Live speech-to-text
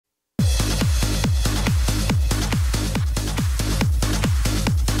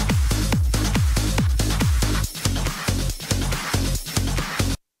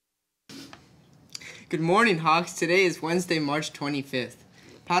Good morning, Hawks. Today is Wednesday, March 25th.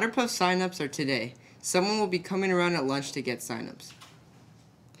 Powder Puff signups are today. Someone will be coming around at lunch to get signups.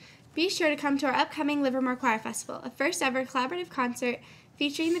 Be sure to come to our upcoming Livermore Choir Festival, a first-ever collaborative concert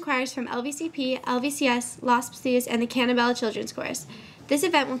featuring the choirs from LVCP, LVCS, Los Pasillas, and the Cannabella Children's Chorus. This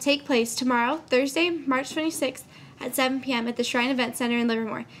event will take place tomorrow, Thursday, March 26th at 7 p.m. at the Shrine Event Center in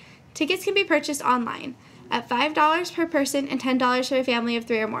Livermore. Tickets can be purchased online at $5 per person and $10 for a family of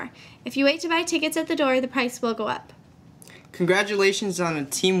 3 or more. If you wait to buy tickets at the door, the price will go up. Congratulations on a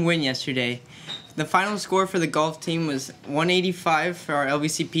team win yesterday. The final score for the golf team was 185 for our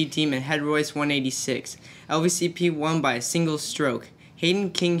LVCP team and Head Royce 186. LVCP won by a single stroke.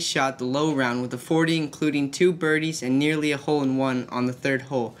 Hayden King shot the low round with a 40, including 2 birdies and nearly a hole-in-one on the 3rd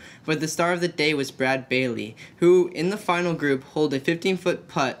hole. But the star of the day was Brad Bailey, who, in the final group, holed a 15-foot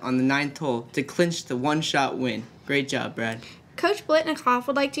putt on the 9th hole to clinch the one-shot win. Great job, Brad. Coach Blitnikoff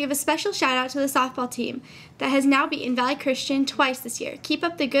would like to give a special shout-out to the softball team that has now beaten Valley Christian twice this year. Keep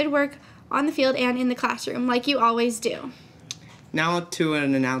up the good work on the field and in the classroom, like you always do. Now to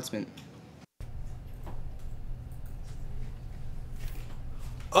an announcement.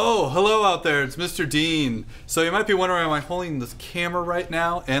 Oh, hello out there, it's Mr. Dean. So you might be wondering why I'm holding this camera right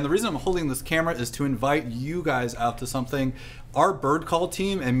now, and the reason I'm holding this camera is to invite you guys out to something. Our Bird Call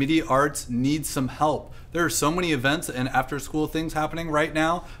team and Media Arts needs some help. There are so many events and after school things happening right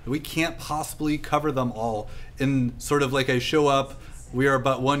now that we can't possibly cover them all in sort of like a show up, we are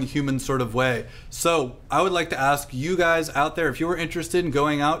but one human sort of way. So I would like to ask you guys out there, if you are interested in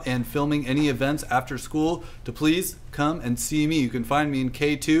going out and filming any events after school, to please come and see me. You can find me in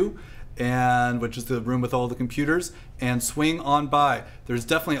K2, which is the room with all the computers, and swing on by. There's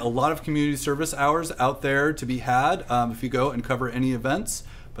definitely a lot of community service hours out there to be had if you go and cover any events,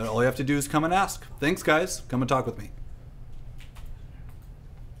 but all you have to do is come and ask. Thanks guys, come and talk with me.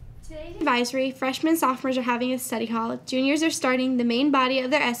 Today's advisory, freshmen and sophomores are having a study hall, juniors are starting the main body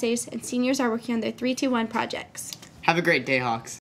of their essays, and seniors are working on their 3-2-1 projects. Have a great day, Hawks.